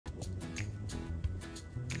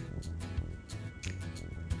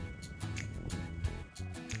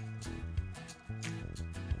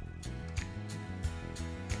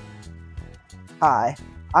Hi,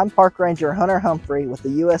 I'm Park Ranger Hunter Humphrey with the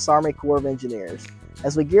U.S. Army Corps of Engineers.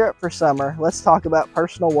 As we gear up for summer, let's talk about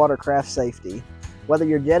personal watercraft safety. Whether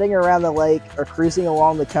you're jetting around the lake or cruising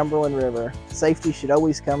along the Cumberland River, safety should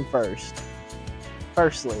always come first.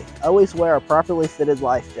 Firstly, always wear a properly fitted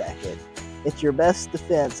life jacket. It's your best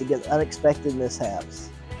defense against unexpected mishaps.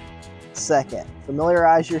 Second,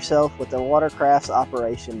 familiarize yourself with the watercraft's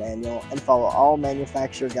operation manual and follow all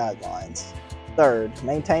manufacturer guidelines. Third,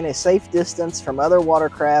 maintain a safe distance from other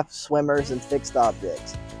watercraft, swimmers, and fixed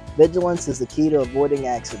objects. Vigilance is the key to avoiding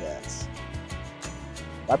accidents.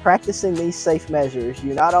 By practicing these safe measures,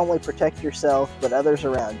 you not only protect yourself, but others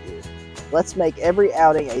around you. Let's make every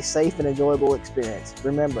outing a safe and enjoyable experience.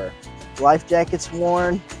 Remember, life jackets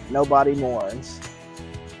worn, nobody mourns.